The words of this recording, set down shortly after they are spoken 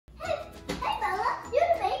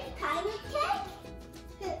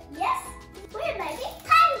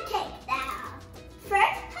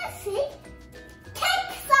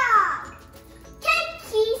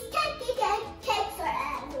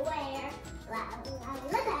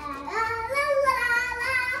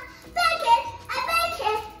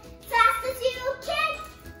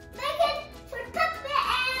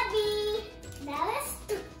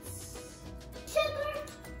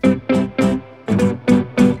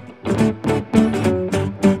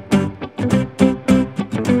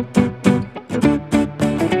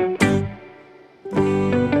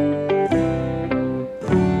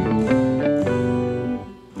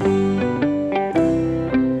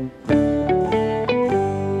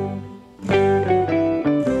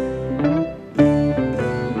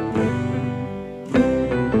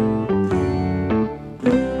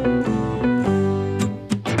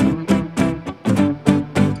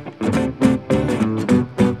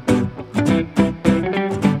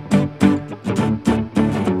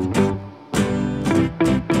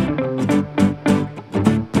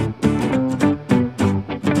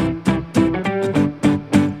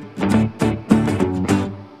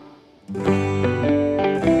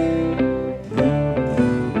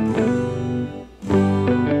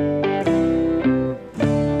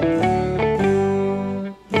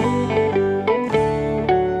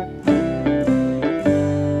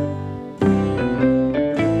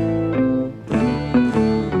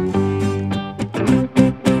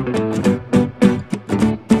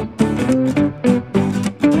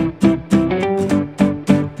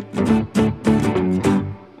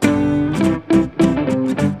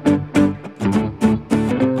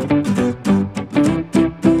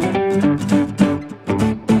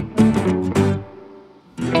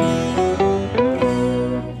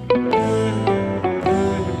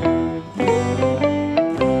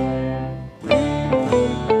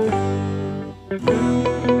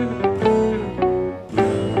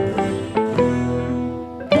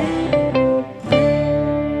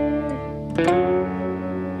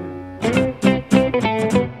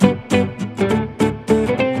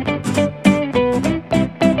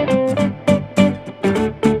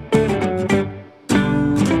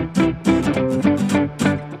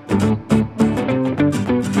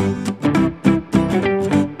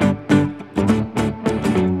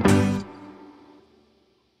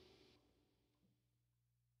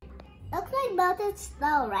melted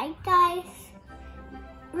snow, right, guys?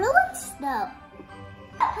 Real snow.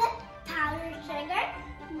 Put powdered sugar.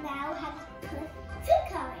 Now have to put food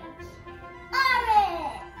colorings.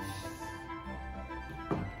 Orange.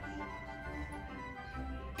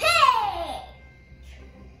 Pink.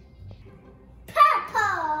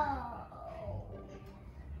 Purple.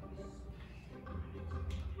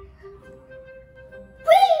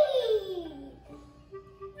 Green.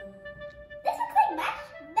 This looks like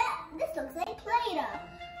marshmallows. This looks like Play-Doh,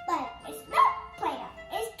 but it's not Play-Doh.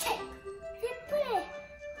 It's cake. Then put it.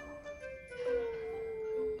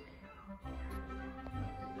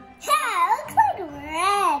 Yeah, it looks like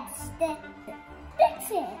red.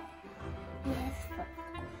 Fix it. Yes.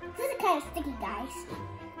 This is kind of sticky, guys.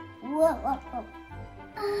 Whoa, whoa, whoa.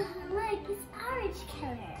 Look, it's orange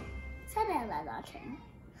color. So then I'll turn.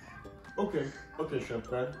 Okay, Chef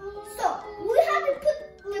Ben. So, we have to put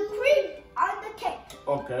the cream on the cake.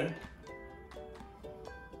 Okay.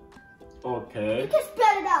 You can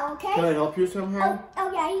spread it out, okay? Can I help you somehow?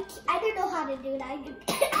 Oh yeah, I don't know how to do that.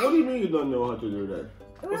 What do you mean you don't know how to do that?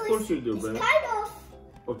 Really, of course you do, Ben. It's kind of.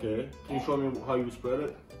 Okay, can you show me how you spread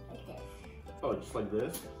it? Like this. Oh, just like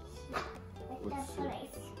this? That's what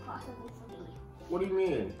it's possible for me. What do you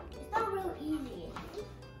mean? It's not real easy.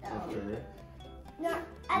 No. Okay. No,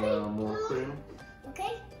 I Now think. more cream.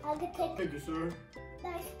 Okay, I'll get take. Thank you, sir.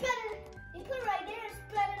 Now spread it. You put it right there and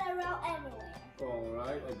spread it around everywhere.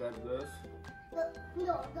 Alright, I got this.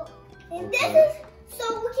 No. And Okay. this is so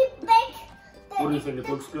we can make. What do you think? It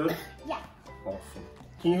looks good? Yeah. Awesome.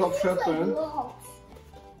 Can you help Chef Ben? Blocks.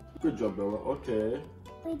 Good job, Bella. Okay.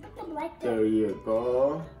 We put them right there. There you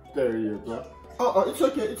go. There you go. Oh, it's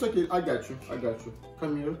okay. I got you.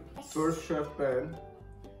 Come here. First, Chef Ben.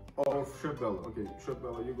 Oh, Chef Bella. Okay, Chef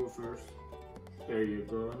Bella, you go first. There you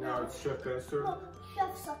go. Now it's Chef Ben's turn. No,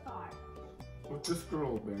 Chef Safar. What's this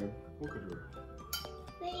girl, man? Look at her.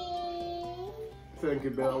 Three. Thank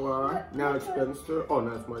you, Bella. Now it's Ben's turn. Oh,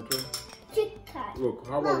 now it's my turn. Chicken. Look,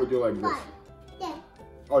 how about we do like this? Yeah.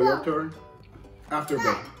 Oh, your turn? After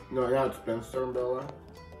Ben. No, now it's Ben's turn, Bella.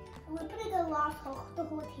 We put it the last the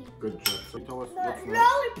whole team. Good job. So tell us No, what's no,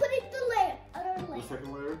 next. we put it the layer. Other The layer.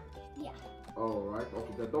 second layer? Yeah. Alright,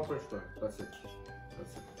 okay, then don't push that. That's it.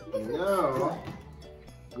 This looks Now,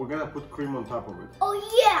 good. we're gonna put cream on top of it. Oh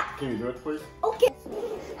yeah. Can you do it, please? Okay.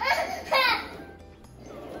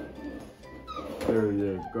 There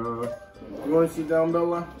you go. You wanna sit down,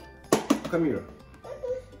 Bella? Come here.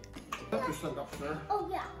 Have to stand up, sir. Oh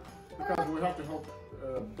yeah. Because we have to help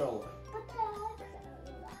Bella. What the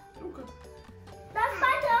heck? Okay. That's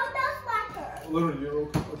my turn. That's my turn. Literally,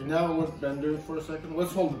 okay, now let Ben do it for a second.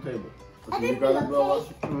 Let's hold the table. I Okay, you didn't got do it, Bella?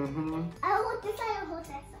 okay. Mm-hmm. I'll hold this side and hold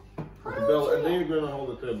that side. Okay, Bella, and then you're gonna hold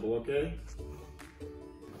the table, okay?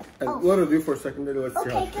 And Oh. let her do for a second, then let's see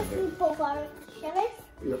how Okay, she because does we it. both are shivers.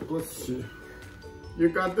 Yeah, let's see. You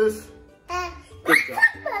got this? Good job.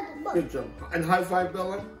 Good job. And high five,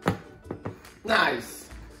 Bella. Nice.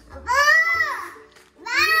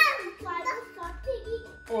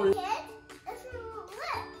 Oh, yeah. It's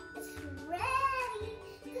ready.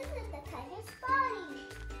 This is the tiger's body.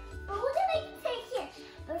 But we're gonna make a cake here.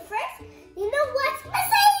 But first, you know what's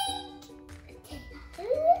missing?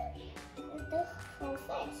 The whole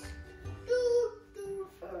fish.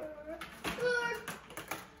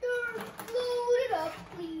 Load it up,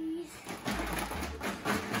 please.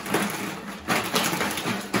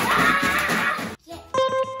 Yes.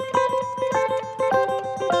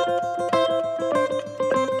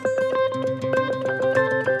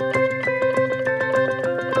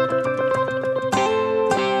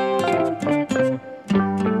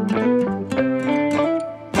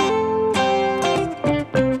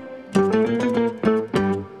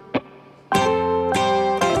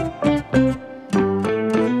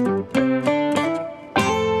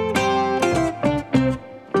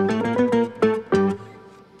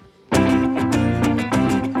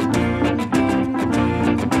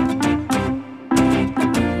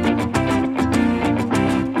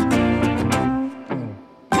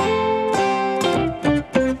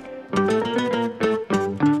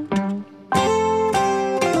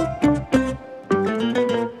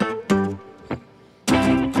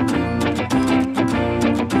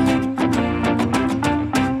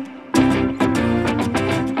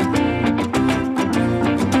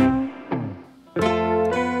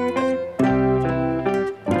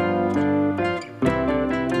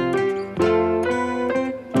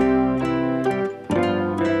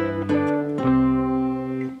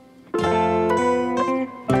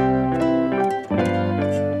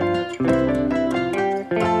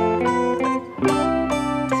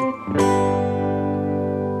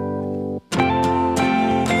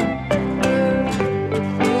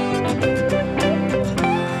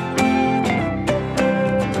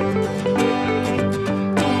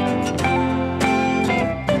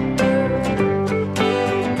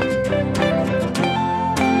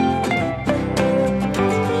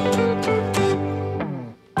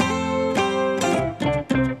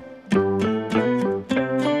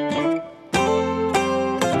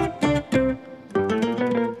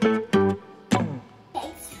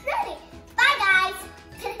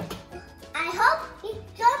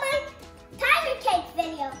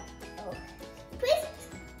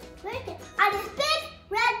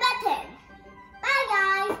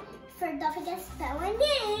 Don't forget to spell my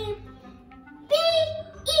name.